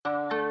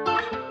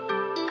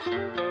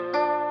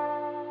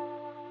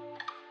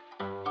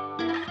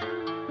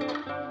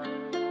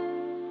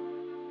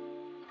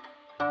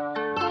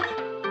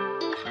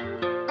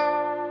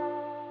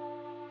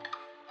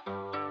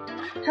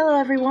Hello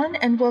everyone,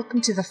 and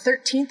welcome to the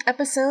 13th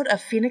episode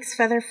of Phoenix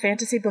Feather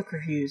Fantasy Book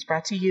Reviews,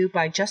 brought to you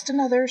by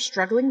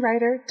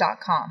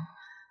JustAnotherStrugglingWriter.com.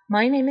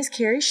 My name is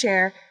Carrie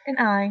Scher, and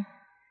I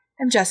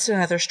am just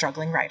another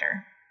struggling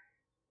writer.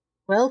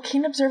 Well,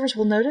 keen observers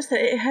will notice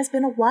that it has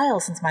been a while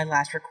since my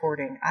last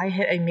recording. I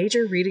hit a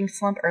major reading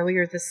slump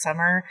earlier this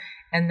summer,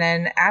 and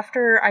then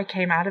after I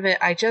came out of it,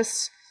 I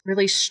just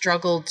really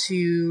struggled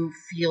to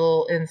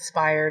feel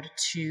inspired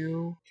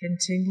to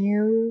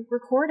continue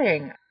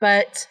recording.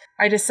 But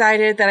I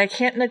decided that I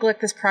can't neglect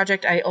this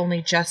project I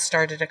only just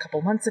started a couple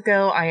months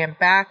ago. I am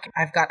back.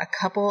 I've got a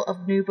couple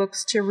of new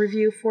books to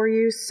review for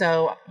you,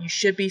 so you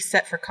should be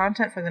set for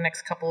content for the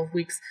next couple of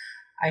weeks,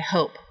 I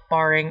hope,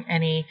 barring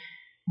any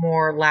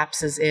more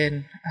lapses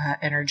in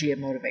energy and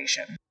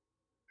motivation.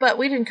 But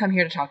we didn't come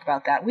here to talk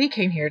about that. We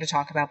came here to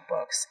talk about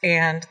books.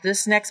 And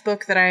this next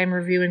book that I am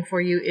reviewing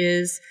for you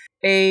is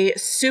a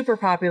super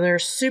popular,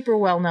 super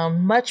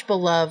well-known, much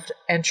beloved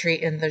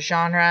entry in the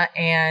genre,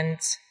 and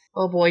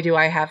oh boy, do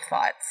I have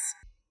thoughts.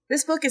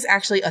 This book is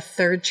actually a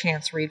third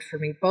chance read for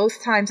me.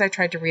 Both times I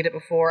tried to read it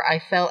before, I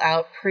fell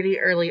out pretty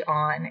early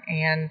on,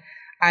 and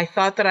I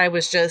thought that I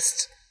was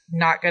just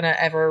not going to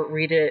ever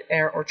read it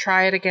or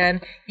try it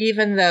again,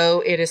 even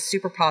though it is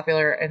super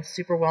popular and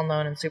super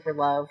well-known and super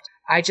loved.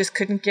 I just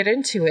couldn't get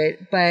into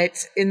it,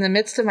 but in the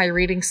midst of my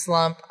reading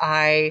slump,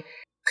 I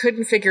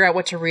couldn't figure out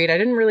what to read. I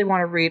didn't really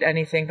want to read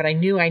anything, but I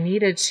knew I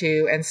needed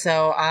to, and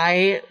so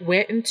I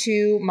went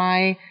into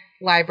my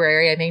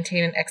library. I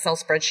maintain an Excel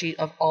spreadsheet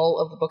of all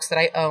of the books that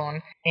I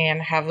own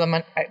and have them,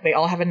 they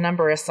all have a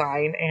number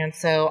assigned, and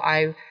so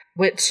I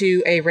went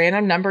to a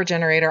random number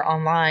generator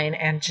online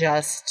and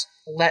just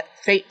let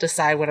fate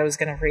decide what I was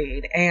going to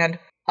read. And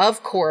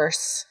of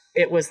course,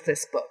 it was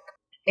this book.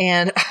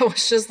 And I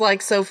was just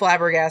like so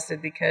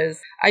flabbergasted because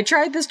I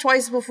tried this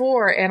twice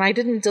before and I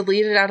didn't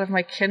delete it out of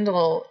my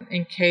Kindle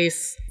in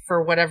case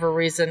for whatever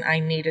reason I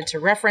needed to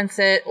reference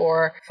it,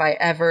 or if I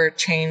ever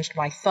changed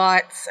my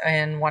thoughts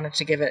and wanted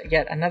to give it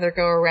yet another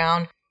go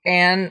around.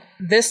 And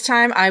this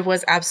time I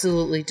was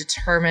absolutely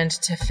determined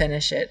to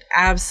finish it.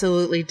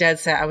 Absolutely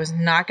dead set. I was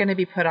not going to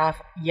be put off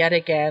yet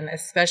again,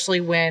 especially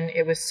when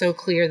it was so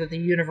clear that the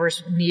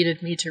universe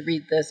needed me to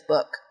read this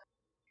book.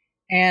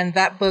 And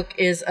that book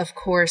is, of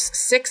course,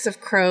 Six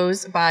of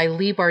Crows by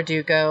Leigh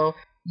Bardugo.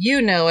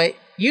 You know it.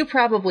 You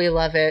probably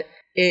love it.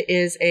 It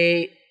is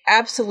a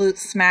absolute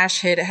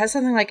smash hit. It has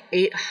something like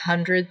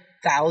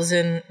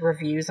 800,000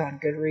 reviews on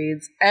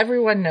Goodreads.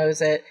 Everyone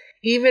knows it.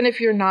 Even if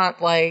you're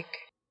not like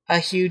a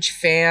huge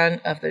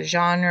fan of the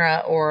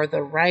genre or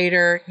the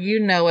writer, you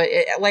know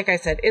it. Like I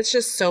said, it's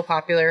just so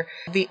popular.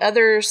 The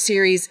other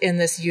series in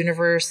this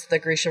universe, the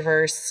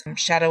Grishaverse,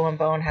 Shadow and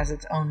Bone, has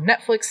its own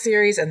Netflix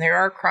series, and there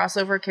are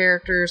crossover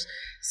characters.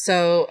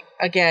 So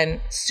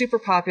again, super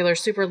popular,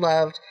 super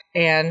loved,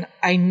 and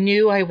I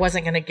knew I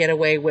wasn't going to get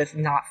away with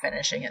not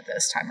finishing it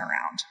this time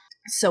around.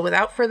 So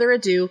without further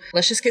ado,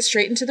 let's just get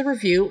straight into the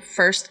review.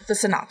 First, the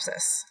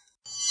synopsis.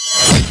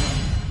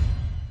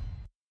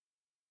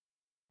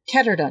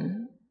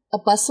 Ketterdam, a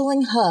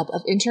bustling hub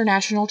of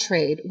international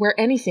trade where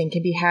anything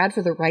can be had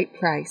for the right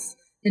price,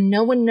 and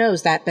no one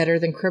knows that better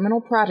than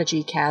criminal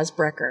prodigy Kaz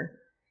Brecker.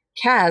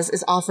 Kaz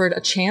is offered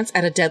a chance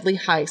at a deadly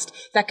heist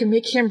that can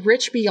make him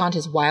rich beyond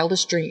his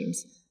wildest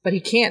dreams, but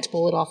he can't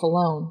pull it off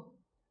alone.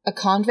 A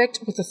convict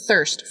with a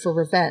thirst for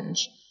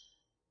revenge.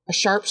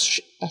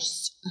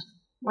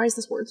 Why is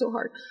this word so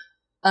hard?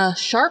 A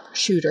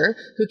sharpshooter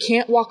who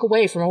can't walk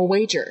away from a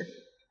wager.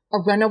 A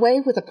runaway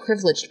with a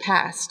privileged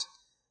past.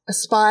 A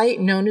spy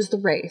known as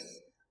the Wraith,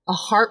 a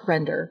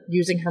heartrender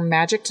using her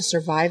magic to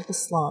survive the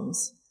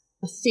slums,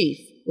 a thief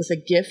with a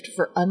gift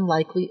for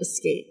unlikely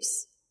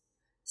escapes.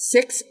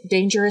 6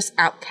 dangerous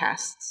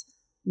outcasts,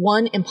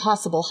 1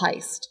 impossible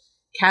heist.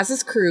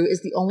 Kaz's crew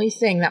is the only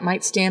thing that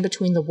might stand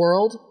between the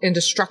world and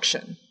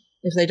destruction,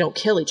 if they don't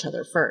kill each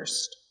other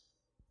first.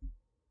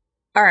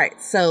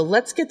 Alright, so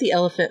let's get the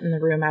elephant in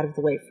the room out of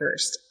the way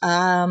first.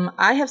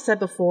 I have said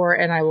before,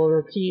 and I will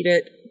repeat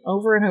it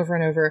over and over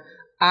and over,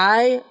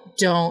 I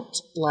don't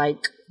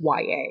like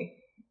YA,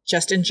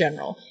 just in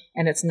general.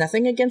 And it's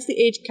nothing against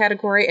the age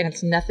category, and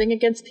it's nothing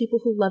against people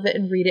who love it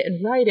and read it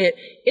and write it.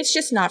 It's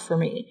just not for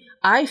me.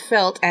 I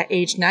felt at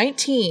age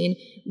 19,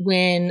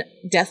 when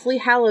Deathly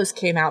Hallows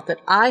came out,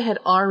 that I had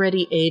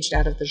already aged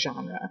out of the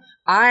genre.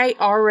 I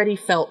already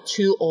felt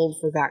too old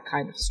for that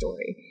kind of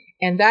story.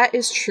 And that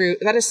is true.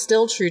 That is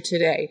still true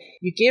today.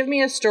 You give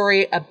me a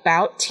story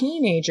about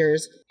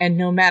teenagers, and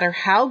no matter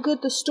how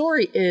good the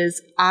story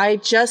is, I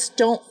just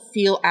don't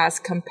feel as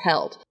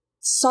compelled.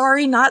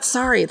 Sorry, not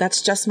sorry.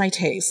 That's just my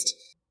taste.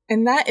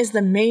 And that is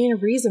the main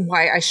reason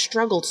why I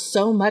struggled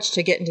so much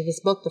to get into this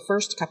book the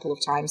first couple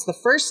of times. The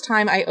first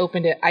time I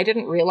opened it, I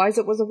didn't realize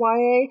it was a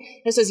YA.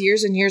 This was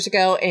years and years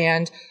ago,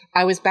 and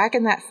I was back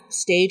in that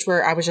stage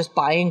where I was just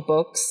buying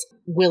books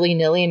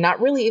willy-nilly and not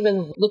really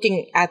even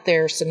looking at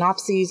their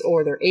synopses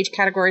or their age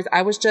categories.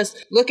 I was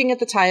just looking at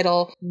the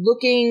title,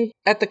 looking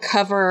at the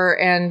cover,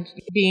 and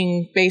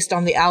being based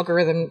on the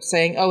algorithm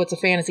saying, oh, it's a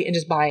fantasy, and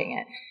just buying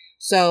it.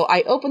 So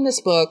I open this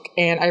book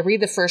and I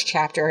read the first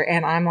chapter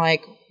and I'm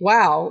like,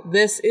 wow,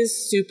 this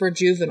is super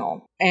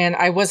juvenile. And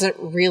I wasn't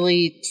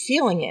really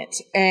feeling it.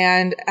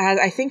 And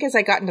I think as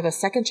I got into the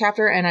second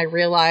chapter and I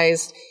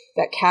realized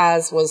that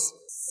Kaz was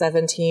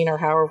 17 or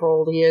however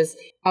old he is,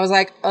 I was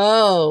like,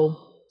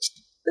 oh,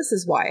 this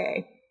is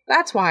YA.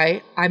 That's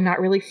why I'm not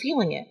really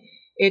feeling it.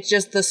 It's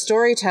just the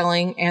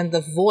storytelling and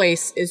the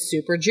voice is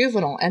super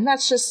juvenile. And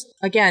that's just,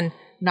 again,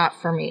 not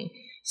for me.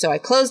 So I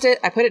closed it.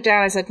 I put it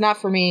down. I said,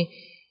 not for me.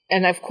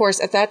 And of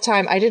course, at that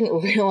time, I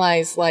didn't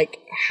realize like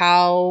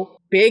how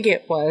big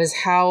it was,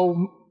 how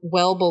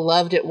well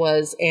beloved it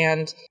was,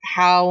 and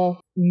how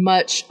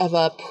much of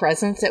a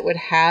presence it would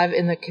have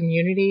in the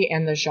community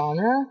and the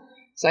genre.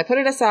 So I put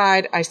it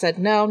aside. I said,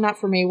 no, not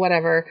for me,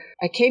 whatever.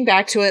 I came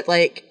back to it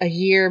like a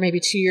year, maybe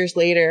 2 years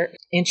later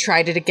and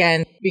tried it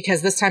again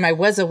because this time I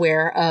was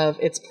aware of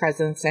its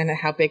presence and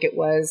how big it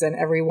was. And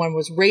everyone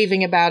was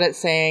raving about it,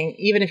 saying,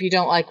 even if you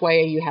don't like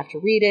YA, you have to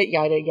read it,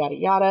 yada, yada,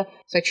 yada.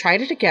 So I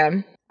tried it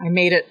again. I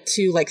made it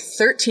to like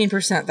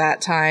 13%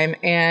 that time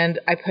and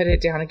I put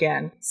it down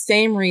again.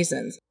 Same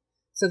reasons.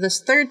 So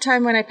this third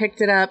time when I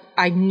picked it up,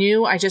 I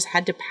knew I just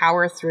had to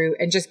power through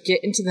and just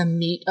get into the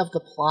meat of the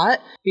plot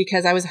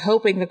because I was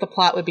hoping that the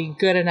plot would be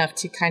good enough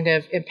to kind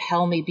of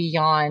impel me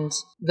beyond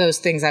those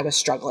things I was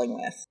struggling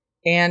with.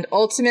 And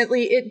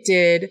ultimately it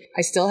did.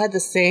 I still had the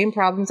same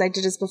problems I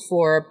did as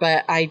before,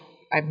 but I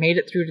made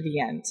it through to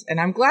the end.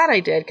 And I'm glad I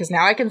did because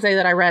now I can say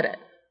that I read it.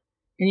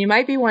 And you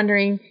might be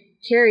wondering,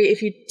 Carrie,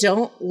 if you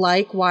don't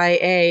like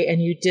YA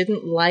and you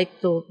didn't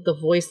like the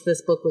voice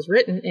this book was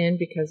written in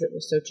because it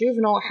was so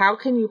juvenile, how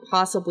can you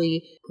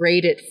possibly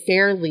grade it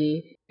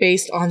fairly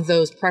based on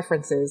those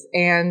preferences?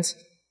 And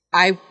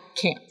I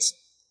can't.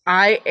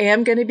 I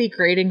am going to be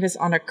grading this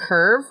on a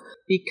curve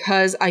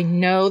because I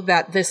know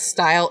that this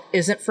style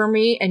isn't for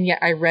me, and yet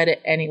I read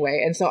it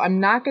anyway. And so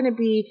I'm not going to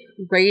be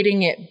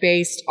rating it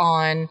based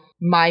on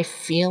my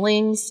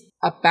feelings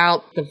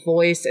about the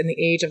voice and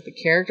the age of the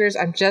characters.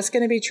 I'm just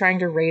going to be trying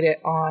to rate it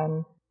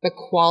on the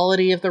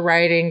quality of the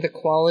writing, the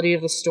quality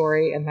of the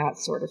story, and that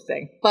sort of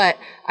thing. But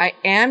I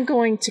am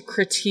going to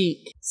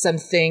critique some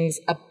things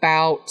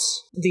about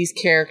these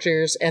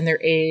characters and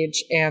their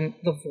age and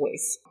the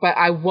voice. But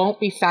I won't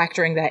be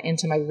factoring that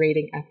into my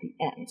rating at the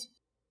end.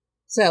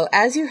 So,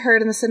 as you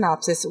heard in the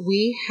synopsis,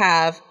 we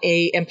have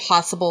a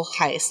impossible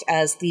heist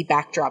as the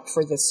backdrop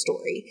for this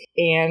story.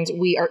 And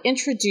we are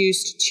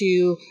introduced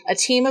to a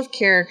team of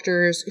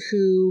characters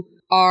who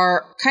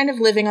are kind of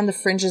living on the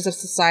fringes of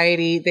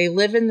society. They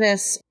live in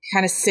this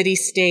kind of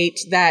city-state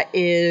that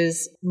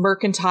is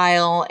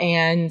mercantile,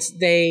 and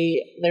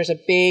there's a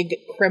big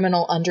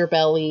criminal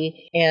underbelly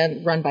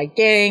and run by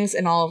gangs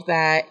and all of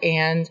that.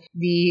 And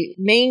the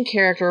main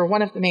character,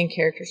 one of the main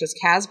characters, is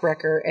Kaz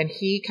Brecker, and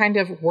he kind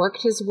of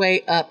worked his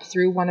way up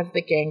through one of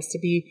the gangs to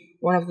be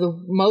one of the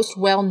most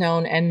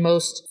well-known and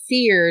most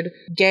feared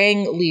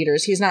gang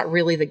leaders. He's not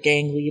really the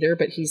gang leader,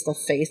 but he's the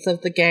face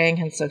of the gang,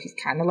 and so he's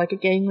kind of like a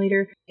gang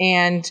leader.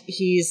 And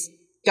he's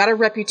got a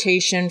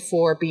reputation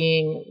for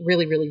being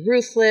really, really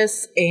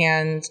ruthless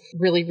and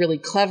really, really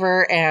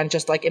clever and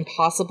just like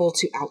impossible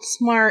to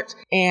outsmart.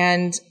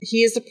 And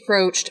he is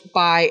approached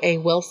by a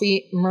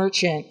wealthy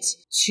merchant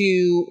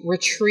to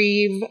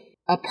retrieve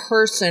a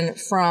person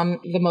from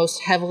the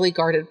most heavily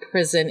guarded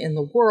prison in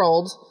the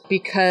world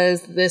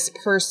because this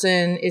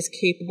person is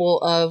capable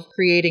of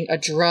creating a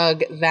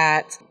drug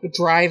that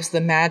drives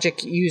the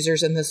magic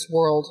users in this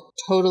world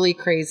totally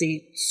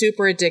crazy,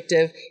 super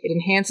addictive. It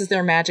enhances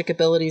their magic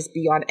abilities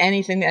beyond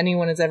anything that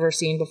anyone has ever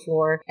seen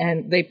before,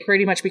 and they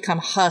pretty much become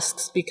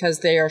husks because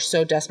they are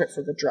so desperate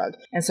for the drug.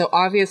 And so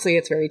obviously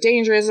it's very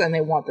dangerous and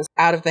they want this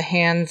out of the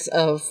hands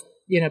of,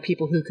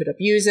 people who could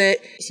abuse it.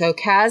 So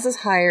Kaz is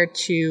hired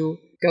to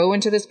go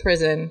into this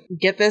prison,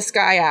 get this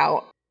guy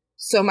out.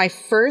 So my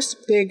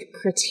first big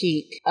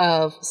critique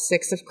of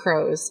Six of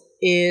Crows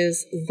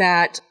is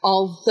that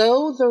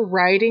although the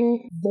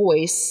writing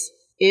voice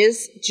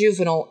is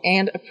juvenile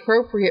and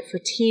appropriate for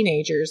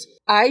teenagers,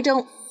 I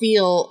don't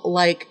feel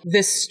like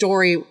this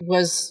story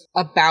was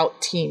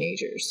about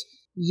teenagers.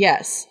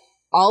 Yes,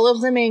 all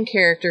of the main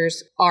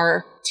characters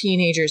are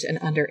teenagers and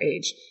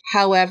underage.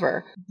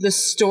 However, the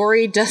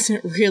story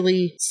doesn't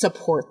really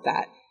support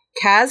that.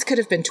 Kaz could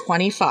have been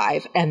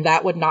 25, and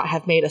that would not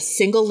have made a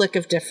single lick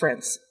of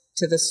difference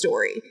to the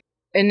story.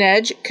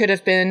 Inej could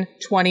have been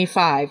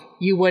 25.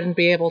 You wouldn't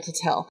be able to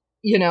tell.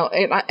 And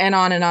on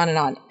and on and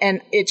on.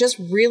 And it just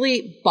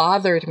really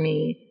bothered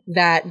me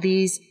that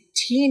these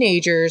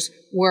teenagers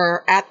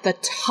were at the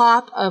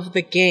top of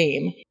the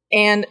game.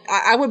 And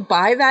I would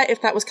buy that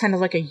if that was kind of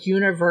like a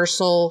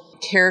universal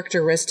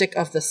characteristic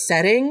of the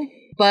setting.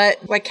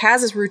 But like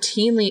Kaz is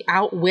routinely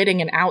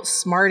outwitting and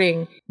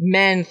outsmarting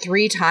men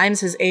 3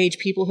 times his age,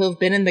 people who have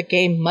been in the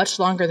game much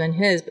longer than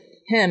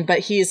him, but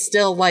he is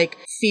still like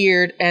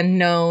feared and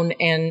known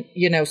and,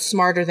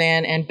 smarter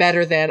than and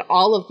better than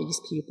all of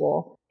these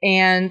people.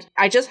 And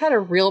I just had a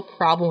real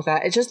problem with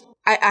that.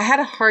 I had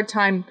a hard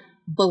time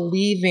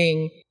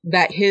believing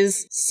that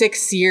his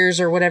 6 years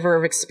or whatever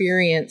of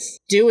experience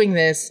doing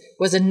this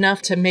was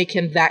enough to make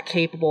him that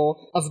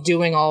capable of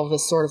doing all of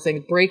this sort of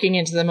thing, breaking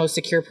into the most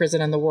secure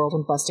prison in the world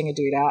and busting a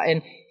dude out,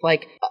 and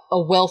like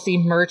a wealthy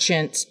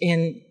merchant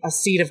in a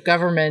seat of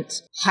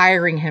government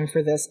hiring him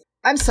for this.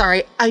 I'm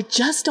sorry, I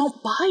just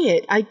don't buy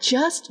it. I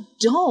just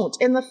don't.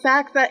 And the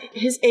fact that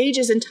his age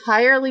is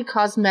entirely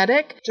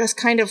cosmetic just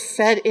kind of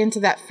fed into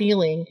that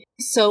feeling.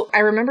 So I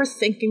remember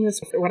thinking this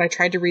when I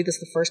tried to read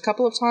this the first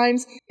couple of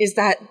times, is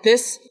that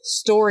this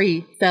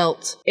story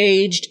felt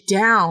aged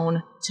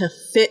down to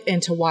fit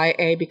into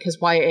YA because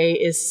YA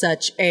is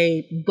such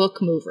a book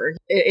mover.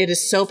 It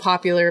is so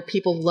popular.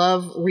 People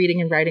love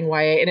reading and writing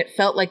YA, and it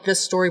felt like this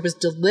story was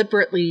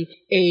deliberately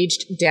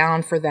aged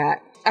down for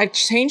that. I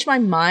changed my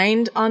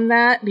mind on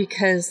that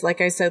because,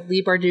 like I said,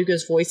 Leigh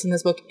Bardugo's voice in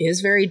this book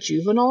is very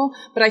juvenile,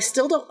 but I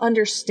still don't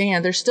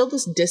understand. There's still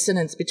this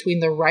dissonance between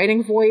the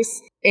writing voice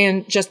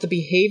and just the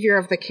behavior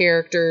of the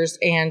characters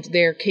and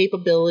their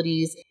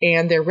capabilities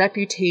and their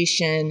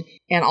reputation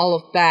and all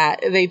of that.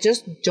 They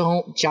just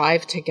don't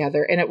jive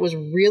together. And it was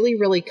really,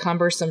 really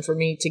cumbersome for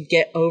me to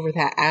get over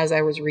that as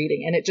I was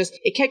reading. And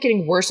it kept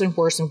getting worse and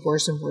worse and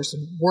worse and worse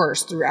and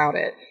worse throughout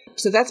it.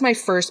 So that's my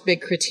first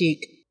big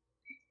critique.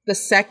 The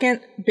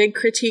second big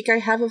critique I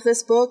have of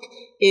this book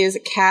is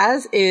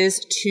Kaz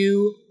is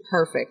too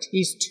perfect.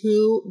 He's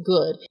too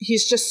good.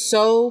 He's just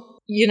so,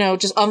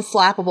 just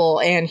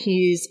unflappable, and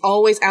he's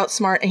always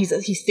outsmart, and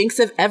he thinks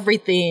of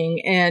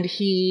everything, and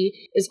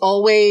he is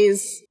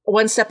always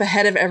one step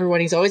ahead of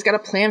everyone. He's always got a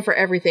plan for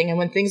everything, and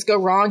when things go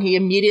wrong, he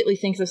immediately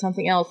thinks of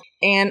something else.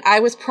 And I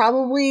was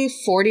probably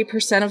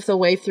 40% of the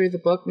way through the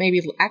book,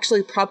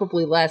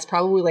 probably less,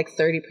 probably like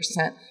 30%.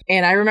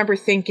 And I remember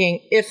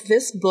thinking, if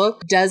this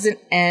book doesn't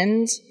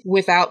end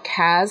without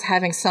Kaz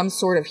having some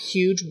sort of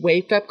huge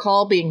wake-up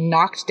call, being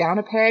knocked down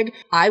a peg,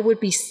 I would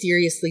be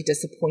seriously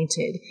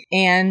disappointed.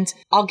 And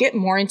I'll get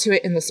more into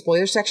it in the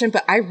spoiler section,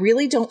 but I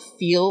really don't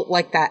feel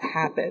like that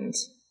happened.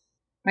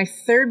 My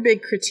third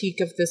big critique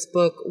of this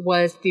book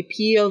was the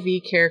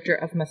POV character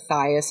of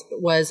Matthias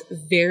was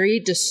very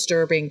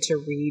disturbing to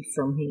read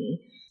for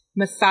me.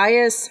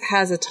 Matthias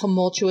has a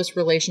tumultuous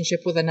relationship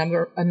with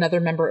another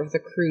member of the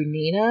crew,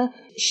 Nina.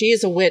 She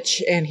is a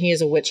witch and he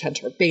is a witch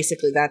hunter.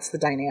 Basically, that's the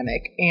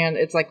dynamic. And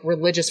it's like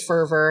religious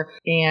fervor,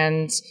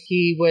 and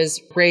he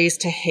was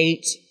raised to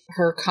hate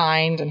her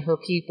kind and her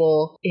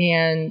people,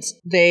 and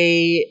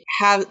they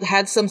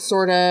had some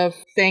sort of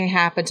thing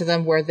happen to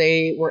them where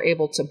they were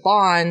able to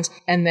bond,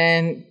 and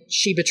then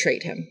she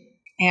betrayed him.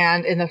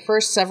 And in the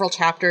first several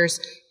chapters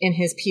in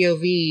his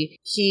POV,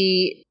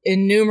 he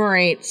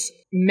enumerates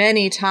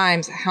many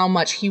times how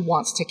much he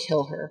wants to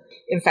kill her.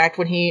 In fact,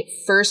 when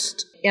he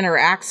first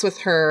interacts with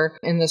her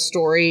in the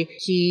story,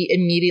 he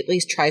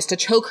immediately tries to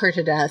choke her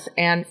to death.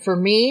 And for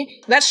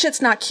me, that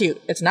shit's not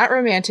cute. It's not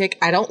romantic.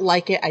 I don't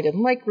like it. I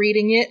didn't like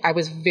reading it. I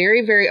was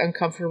very, very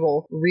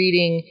uncomfortable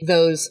reading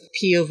those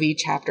POV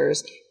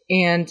chapters.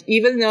 And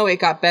even though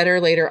it got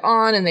better later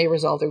on and they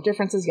resolved their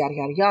differences, yada,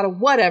 yada, yada,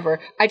 whatever,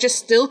 I just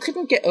still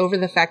couldn't get over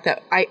the fact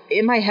that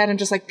in my head, I'm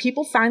just like,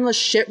 people find this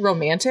shit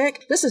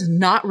romantic. This is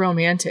not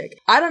romantic.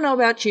 I don't know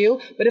about you,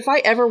 but if I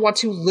ever want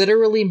to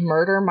literally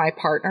murder my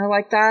partner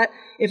like that,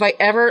 if I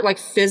ever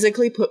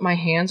physically put my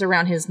hands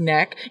around his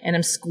neck and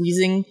I'm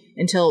squeezing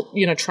until,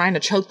 trying to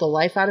choke the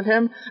life out of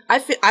him,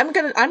 I'm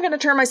gonna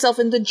turn myself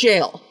into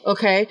jail,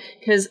 okay?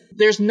 Because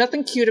there's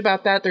nothing cute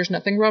about that. There's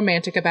nothing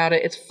romantic about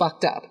it. It's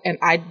fucked up. And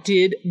I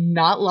did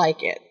not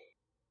like it.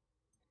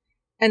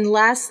 And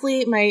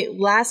lastly, my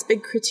last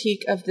big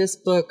critique of this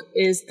book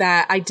is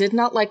that I did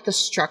not like the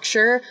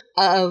structure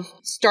of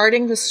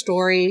starting the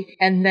story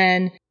and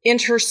then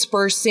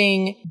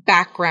interspersing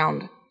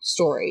background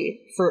story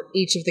for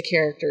each of the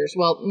characters.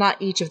 Well,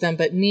 not each of them,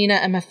 but Nina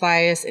and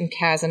Matthias and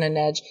Kaz and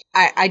Inej.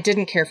 I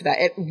didn't care for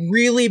that. It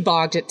really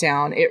bogged it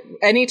down.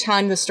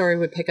 Anytime the story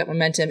would pick up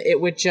momentum,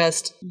 it would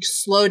just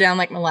slow down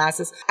like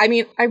molasses. I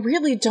mean, I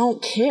really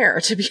don't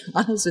care, to be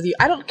honest with you.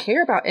 I don't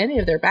care about any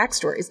of their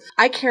backstories.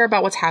 I care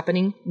about what's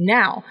happening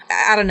now.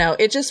 I don't know.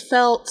 It just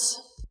felt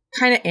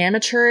kind of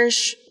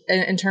amateurish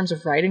in terms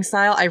of writing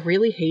style. I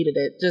really hated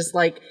it. Just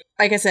like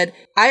I said,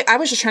 I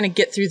was just trying to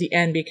get through the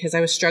end because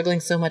I was struggling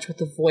so much with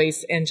the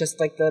voice and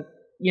just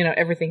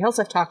everything else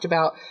I've talked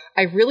about.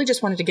 I really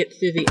just wanted to get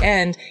through the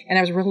end, and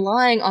I was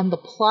relying on the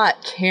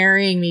plot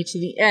carrying me to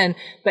the end.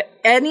 But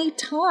any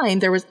time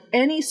there was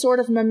any sort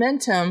of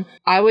momentum,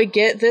 I would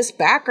get this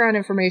background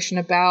information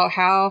about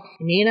how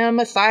Nina and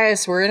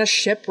Matthias were in a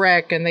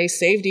shipwreck and they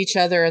saved each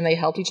other and they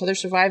helped each other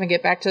survive and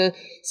get back to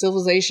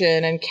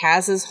civilization, and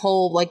Kaz's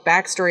whole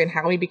backstory and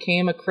how he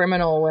became a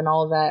criminal and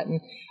all of that. And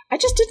I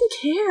just didn't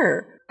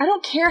care. I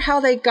don't care how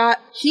they got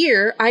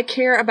here. I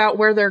care about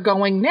where they're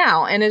going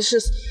now. And it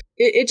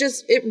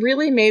it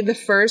really made the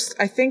first,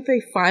 I think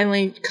they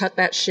finally cut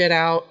that shit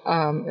out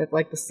at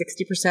like the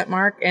 60%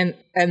 mark, and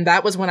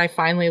that was when I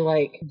finally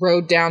like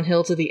rode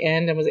downhill to the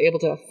end and was able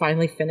to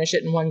finally finish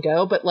it in one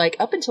go. But like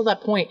up until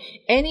that point,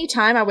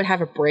 anytime I would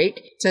have a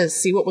break to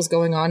see what was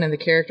going on in the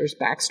characters'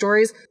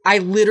 backstories, I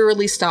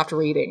literally stopped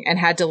reading and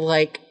had to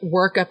like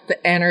work up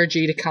the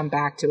energy to come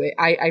back to it.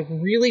 I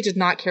really did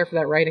not care for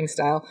that writing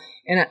style,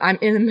 and I'm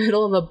in the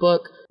middle of a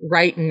book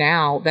right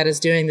now that is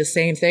doing the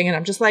same thing, and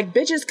I'm just like,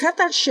 bitches, cut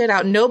that shit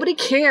out. Nobody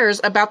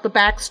cares about the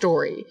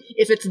backstory.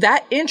 If it's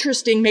that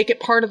interesting, make it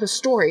part of the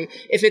story.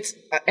 If it's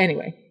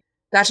anyway,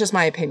 that's just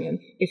my opinion.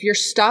 If you're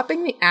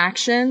stopping the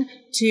action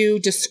to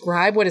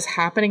describe what is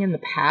happening in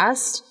the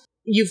past,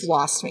 you've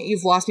lost me.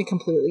 You've lost me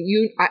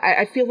completely.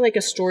 I feel like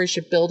a story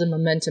should build in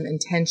momentum and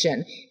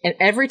tension. And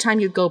every time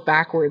you go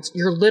backwards,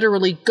 you're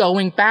literally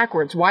going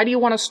backwards. Why do you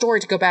want a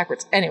story to go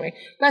backwards? Anyway,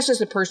 that's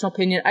just a personal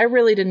opinion. I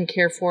really didn't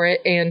care for it.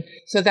 And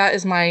so that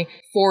is my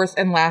fourth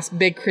and last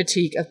big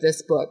critique of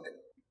this book.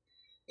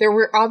 There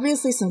were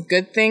obviously some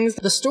good things.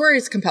 The story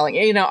is compelling.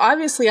 You know,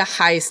 obviously a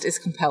heist is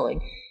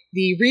compelling.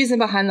 The reason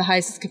behind the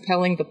heist is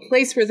compelling. The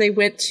place where they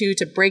went to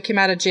break him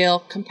out of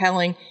jail,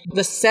 compelling.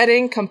 The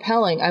setting,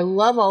 compelling. I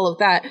love all of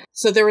that.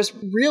 So there was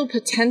real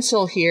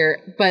potential here,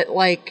 but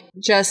like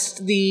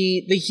just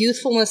the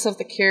youthfulness of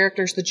the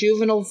characters, the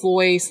juvenile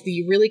voice,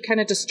 the really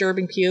kind of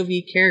disturbing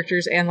POV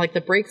characters, and like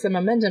the breaks and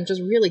momentum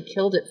just really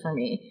killed it for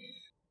me.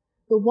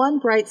 The one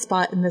bright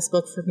spot in this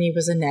book for me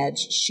was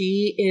Inej.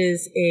 She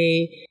is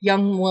a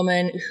young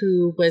woman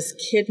who was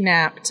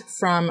kidnapped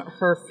from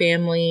her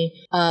family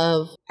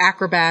of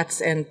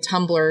acrobats and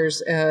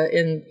tumblers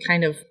in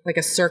kind of like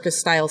a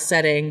circus-style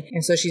setting.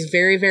 And so she's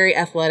very, very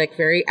athletic,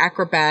 very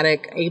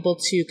acrobatic, able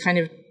to kind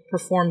of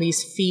perform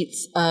these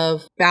feats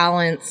of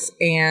balance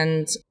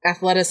and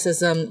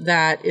athleticism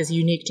that is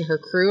unique to her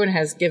crew and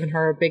has given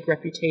her a big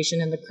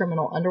reputation in the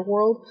criminal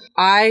underworld.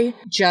 I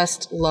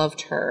just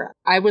loved her.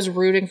 I was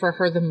rooting for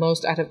her the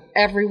most out of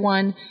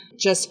everyone.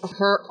 Just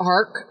her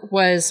arc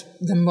was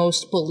the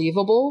most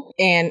believable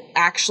and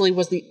actually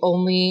was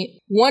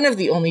one of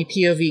the only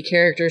POV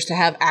characters to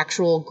have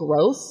actual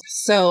growth.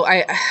 So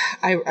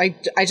I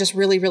just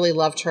really, really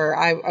loved her.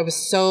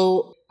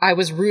 I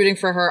was rooting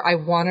for her. I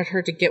wanted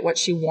her to get what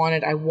she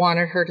wanted. I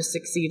wanted her to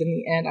succeed in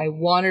the end. I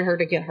wanted her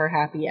to get her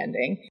happy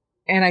ending.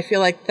 And I feel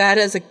like that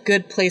is a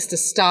good place to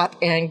stop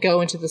and go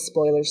into the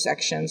spoiler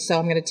section. So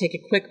I'm going to take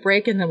a quick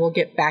break and then we'll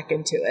get back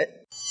into it.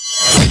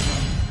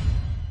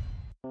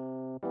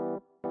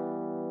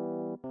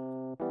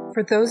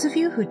 For those of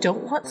you who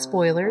don't want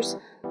spoilers,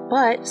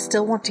 but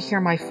still want to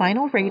hear my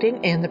final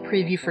rating and the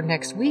preview for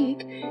next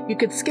week, you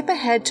could skip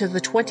ahead to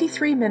the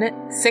 23-minute,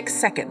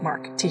 6-second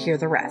mark to hear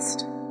the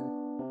rest.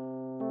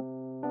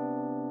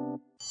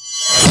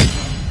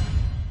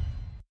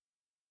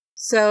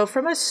 So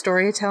from a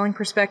storytelling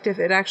perspective,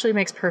 it actually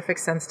makes perfect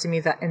sense to me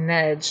that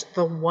Inej,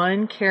 the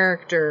one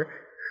character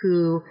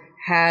who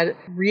had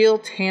real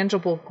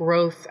tangible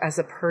growth as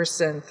a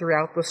person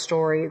throughout the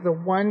story, the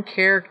one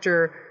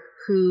character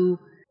who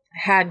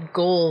had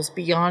goals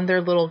beyond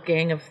their little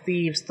gang of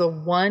thieves, the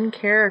one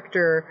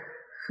character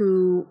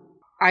who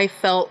I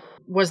felt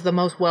was the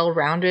most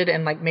well-rounded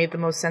and like made the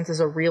most sense as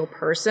a real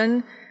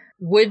person,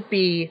 would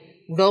be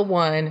the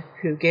one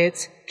who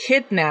gets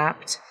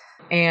kidnapped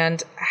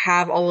and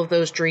have all of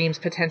those dreams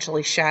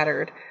potentially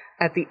shattered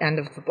at the end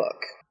of the book.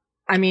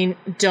 I mean,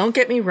 don't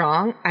get me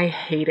wrong, I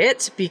hate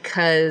it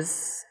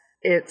because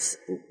it's,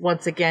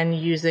 once again,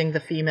 using the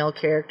female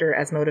character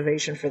as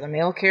motivation for the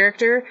male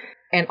character,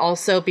 and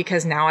also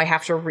because now I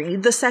have to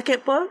read the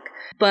second book.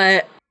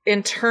 But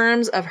in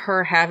terms of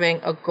her having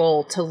a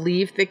goal to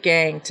leave the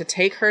gang, to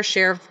take her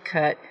share of the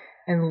cut,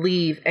 and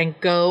leave and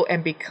go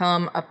and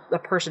become a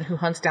person who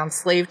hunts down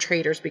slave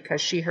traders because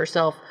she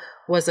herself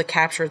was a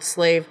captured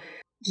slave,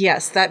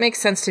 yes, that makes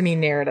sense to me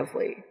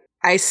narratively.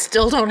 I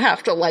still don't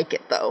have to like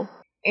it, though.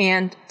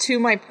 And to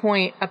my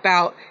point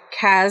about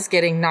Kaz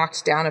getting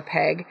knocked down a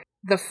peg,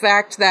 the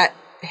fact that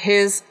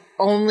his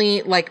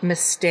only, like,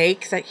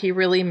 mistake that he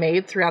really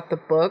made throughout the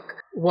book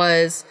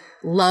was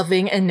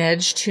loving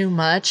Inej too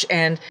much,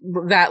 and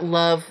that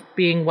love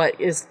being what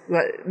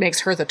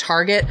makes her the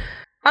target.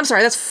 I'm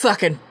sorry, that's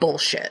fucking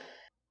bullshit.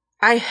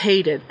 I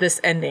hated this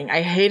ending.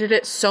 I hated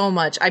it so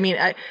much. I mean,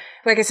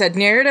 like I said,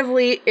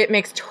 narratively, it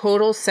makes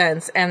total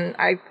sense, and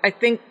I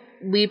think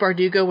Leigh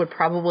Bardugo would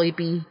probably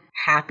be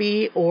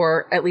happy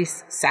or at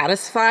least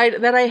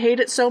satisfied that I hate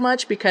it so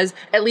much, because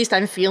at least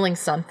I'm feeling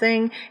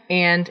something,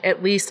 and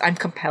at least I'm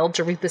compelled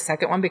to read the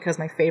second one because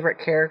my favorite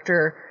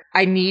character,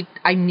 I need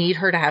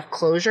her to have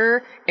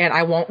closure, and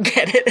I won't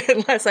get it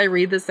unless I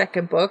read the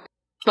second book.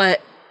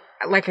 But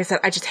like I said,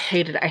 I just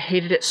hated it. I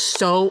hated it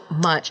so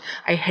much.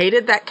 I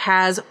hated that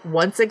Kaz,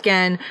 once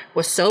again,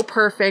 was so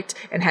perfect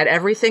and had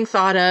everything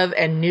thought of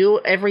and knew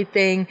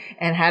everything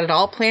and had it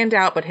all planned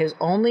out, but his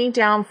only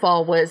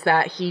downfall was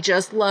that he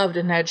just loved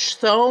Inej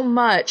so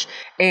much,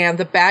 and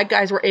the bad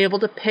guys were able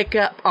to pick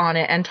up on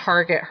it and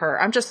target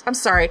her. I'm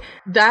sorry.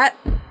 That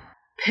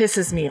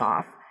pisses me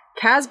off.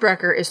 Kaz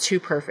Brekker is too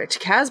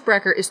perfect. Kaz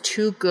Brekker is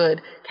too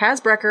good.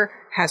 Kaz Brekker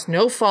has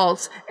no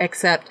faults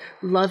except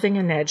loving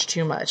Inej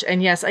too much.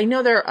 And yes, I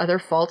know there are other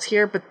faults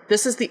here, but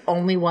this is the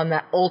only one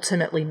that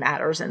ultimately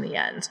matters in the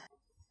end.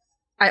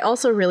 I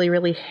also really,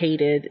 really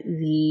hated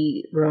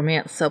the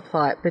romance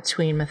subplot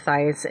between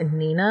Matthias and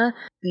Nina.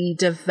 The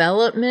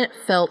development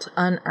felt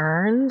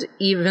unearned,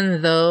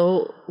 even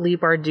though Leigh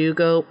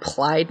Bardugo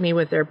plied me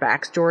with their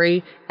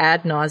backstory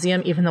ad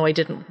nauseum, even though I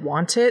didn't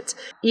want it.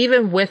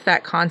 Even with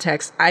that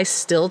context, I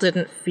still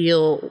didn't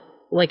feel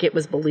like it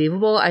was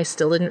believable. I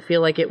still didn't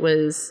feel like it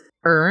was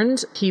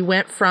earned. He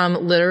went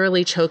from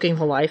literally choking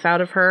the life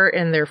out of her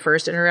in their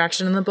first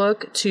interaction in the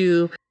book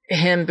to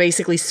him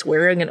basically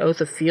swearing an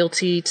oath of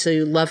fealty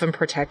to love and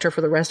protect her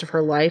for the rest of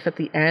her life at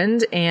the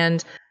end.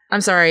 And I'm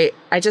sorry,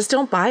 I just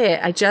don't buy it.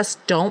 I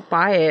just don't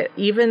buy it.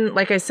 Even,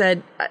 like I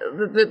said,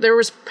 there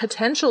was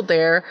potential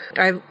there.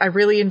 I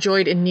really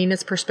enjoyed in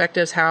Nina's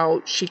perspectives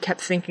how she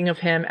kept thinking of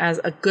him as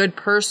a good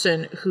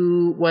person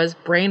who was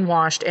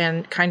brainwashed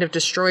and kind of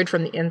destroyed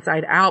from the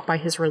inside out by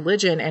his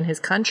religion and his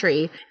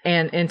country.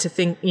 And to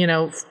think, you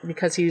know,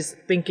 because he's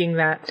thinking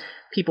that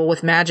people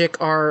with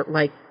magic are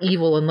like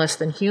evil and less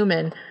than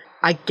human.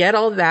 I get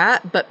all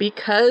that, but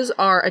because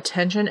our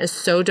attention is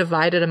so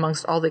divided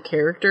amongst all the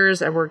characters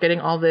and we're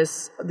getting all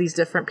these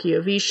different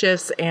POV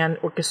shifts and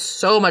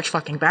so much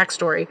fucking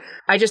backstory,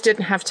 I just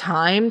didn't have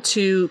time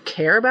to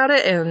care about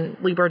it, and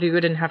Leigh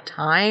Bardugo didn't have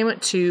time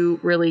to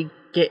really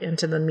get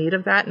into the meat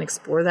of that and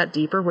explore that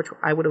deeper, which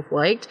I would have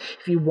liked.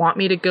 If you want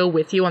me to go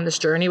with you on this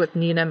journey with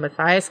Nina and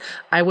Matthias,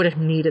 I would have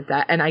needed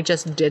that, and I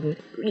just didn't.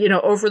 You know,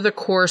 over the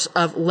course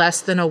of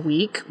less than a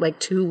week, like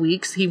 2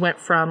 weeks, he went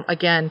from,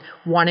 again,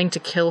 wanting to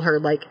kill her,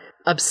 like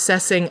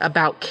obsessing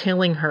about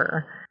killing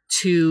her,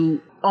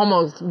 to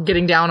almost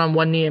getting down on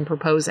one knee and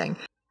proposing.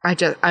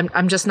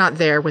 I'm just not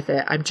there with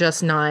it. I'm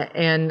just not.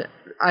 And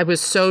I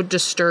was so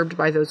disturbed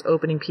by those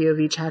opening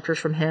POV chapters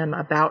from him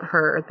about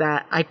her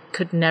that I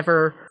could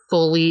never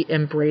fully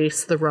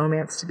embrace the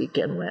romance to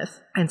begin with.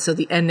 And so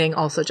the ending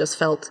also just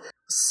felt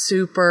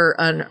super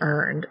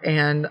unearned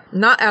and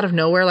not out of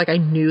nowhere. Like, I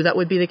knew that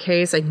would be the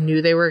case. I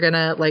knew they were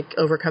gonna like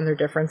overcome their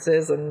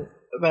differences,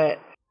 but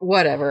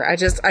whatever. I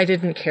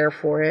didn't care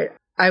for it.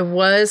 I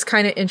was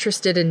kind of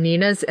interested in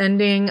Nina's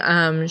ending,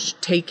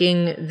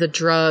 taking the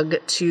drug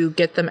to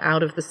get them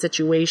out of the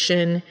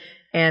situation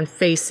and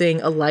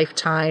facing a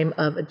lifetime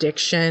of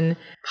addiction,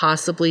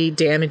 possibly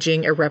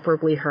damaging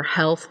irreparably her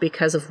health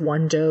because of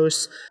one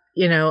dose.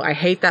 You know, I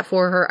hate that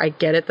for her. I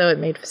get it, though.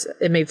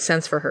 It made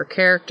sense for her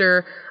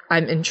character.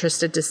 I'm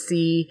interested to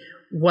see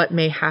what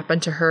may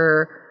happen to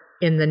her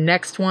in the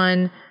next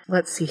one.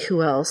 Let's see,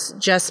 who else?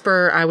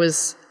 Jesper,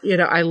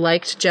 I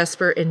liked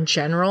Jesper in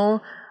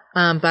general,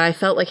 but I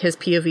felt like his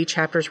POV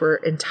chapters were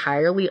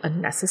entirely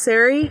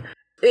unnecessary.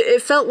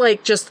 It felt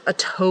like just a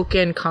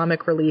token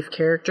comic relief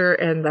character,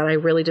 and that I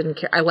really didn't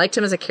care. I liked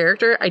him as a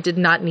character. I did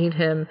not need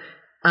him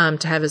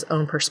to have his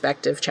own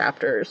perspective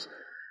chapters.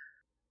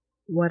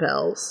 What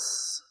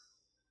else?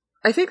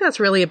 I think that's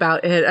really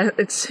about it.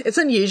 It's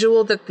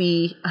unusual that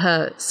the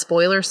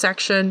spoiler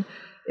section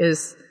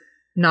is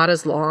not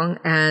as long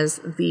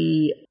as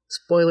the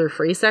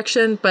spoiler-free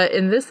section, but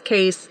in this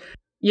case,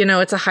 you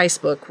know, it's a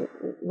heist book.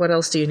 What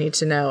else do you need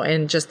to know?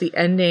 And just the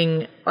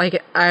ending,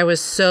 like, I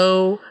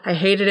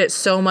hated it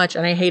so much,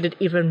 and I hated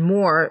even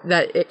more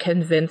that it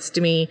convinced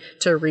me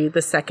to read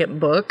the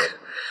second book.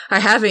 I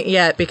haven't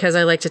yet because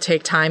I like to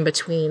take time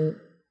between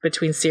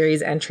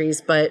series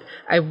entries, but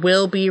I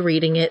will be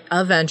reading it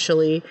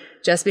eventually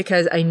just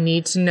because I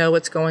need to know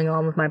what's going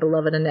on with my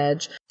beloved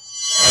Inej.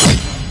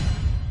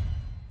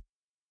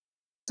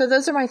 So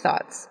those are my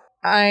thoughts.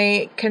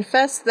 I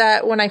confess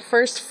that when I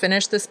first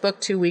finished this book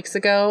 2 weeks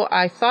ago,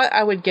 I thought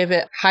I would give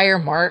it higher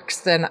marks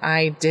than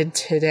I did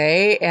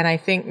today, and I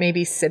think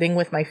maybe sitting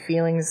with my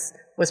feelings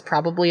was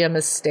probably a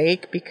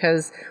mistake,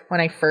 because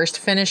when I first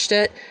finished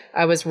it,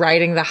 I was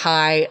riding the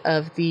high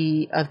of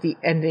the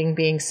ending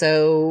being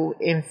so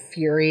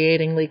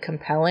infuriatingly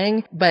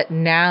compelling. But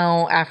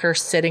now, after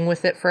sitting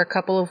with it for a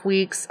couple of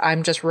weeks,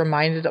 I'm just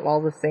reminded of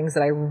all the things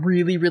that I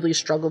really, really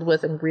struggled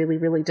with and really,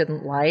 really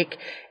didn't like.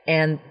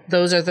 And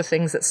those are the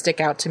things that stick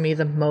out to me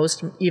the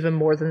most, even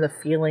more than the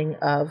feeling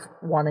of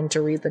wanting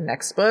to read the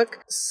next book.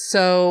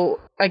 So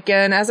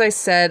again, as I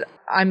said,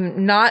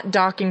 I'm not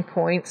docking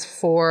points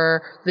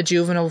for the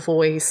juvenile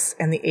voice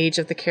and the age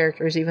of the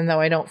characters, even though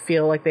I don't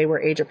feel like they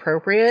were age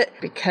appropriate,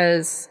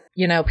 because,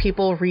 you know,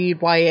 people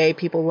read YA,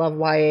 people love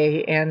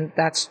YA, and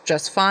that's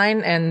just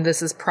fine. And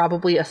this is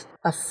probably a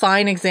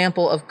fine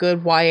example of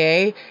good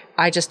YA.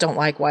 I just don't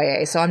like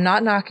YA. So I'm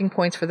not knocking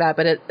points for that.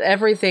 But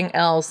everything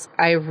else,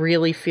 I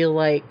really feel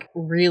like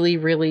really,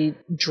 really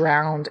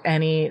drowned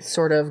any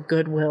sort of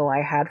goodwill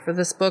I had for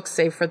this book,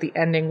 save for the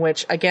ending,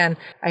 which, again,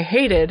 I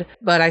hated,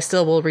 but I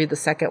still will read the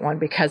second one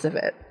because of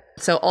it.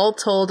 So all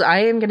told, I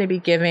am going to be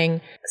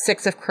giving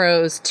Six of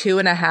Crows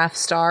 2.5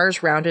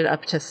 stars, rounded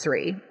up to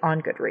 3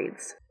 on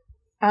Goodreads.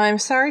 I'm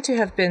sorry to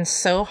have been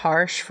so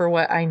harsh for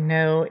what I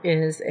know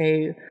is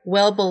a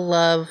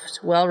well-beloved,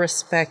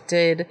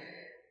 well-respected,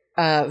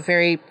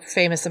 very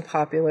famous and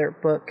popular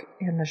book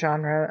in the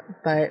genre,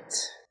 but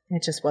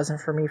It just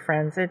wasn't for me,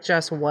 friends. It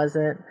just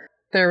wasn't.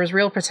 There was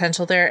real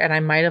potential there, and I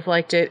might have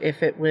liked it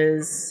if it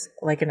was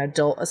like an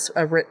adult,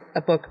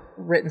 a book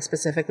written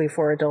specifically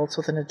for adults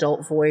with an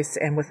adult voice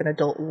and with an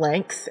adult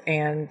length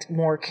and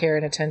more care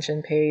and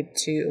attention paid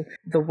to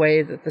the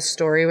way that the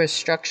story was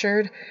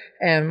structured.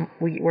 And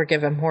we were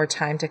given more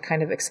time to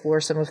kind of explore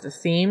some of the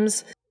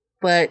themes,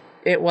 but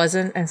it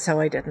wasn't, and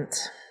so I didn't.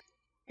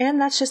 And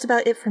that's just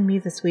about it from me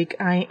this week.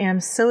 I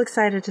am so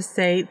excited to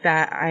say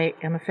that I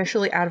am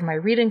officially out of my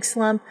reading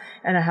slump,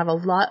 and I have a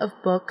lot of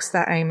books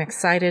that I am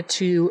excited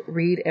to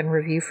read and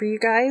review for you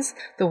guys.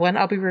 The one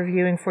I'll be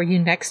reviewing for you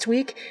next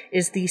week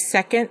is the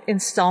second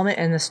installment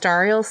in the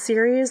Stariel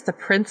series, The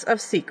Prince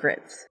of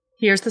Secrets.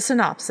 Here's the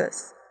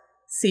synopsis.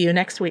 See you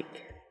next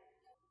week.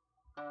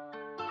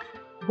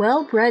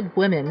 Well-bred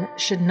women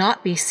should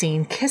not be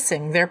seen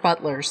kissing their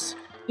butlers,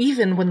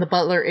 even when the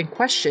butler in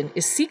question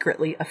is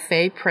secretly a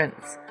fey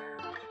prince.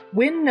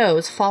 Wynne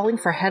knows falling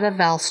for Hedda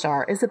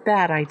Valstar is a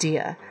bad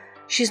idea.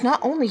 She's not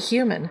only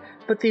human,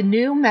 but the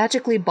new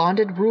magically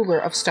bonded ruler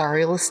of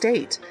Stariel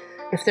Estate.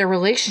 If their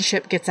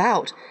relationship gets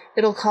out,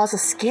 it'll cause a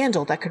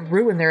scandal that could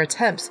ruin their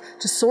attempts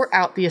to sort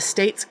out the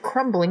estate's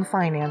crumbling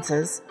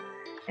finances.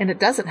 And it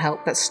doesn't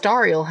help that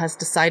Stariel has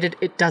decided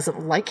it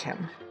doesn't like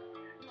him.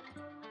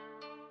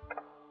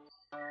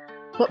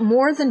 But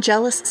more than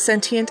jealous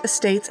sentient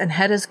estates and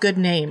Hedda's good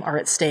name are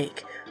at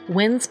stake.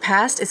 Wynne's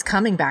past is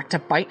coming back to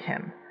bite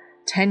him.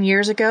 10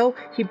 years ago,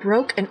 he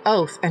broke an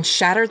oath and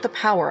shattered the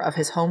power of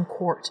his home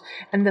court,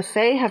 and the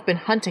Fae have been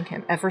hunting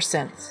him ever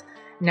since.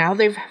 Now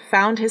they've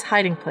found his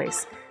hiding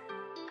place.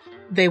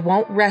 They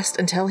won't rest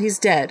until he's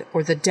dead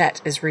or the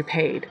debt is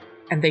repaid,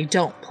 and they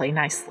don't play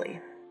nicely.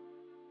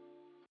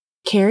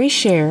 Carrie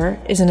Scher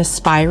is an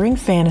aspiring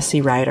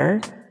fantasy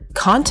writer,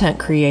 content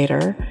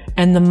creator,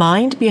 and the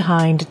mind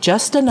behind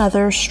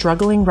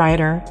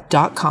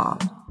justanotherstrugglingwriter.com.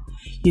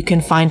 You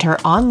can find her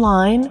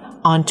online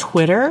on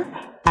Twitter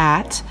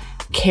at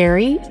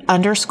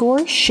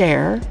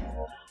Carrie_Scher,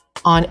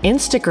 on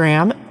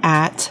Instagram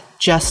at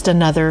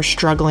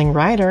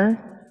justanotherstrugglingwriter,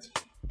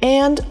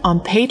 and on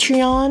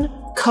Patreon,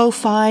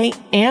 Ko-Fi,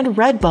 and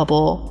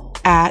Redbubble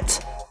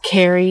at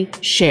Carrie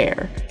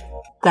Scher.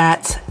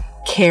 That's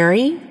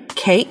Carrie,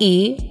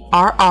 Kerry,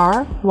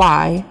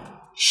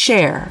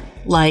 Share,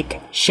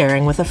 like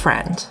sharing with a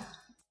friend.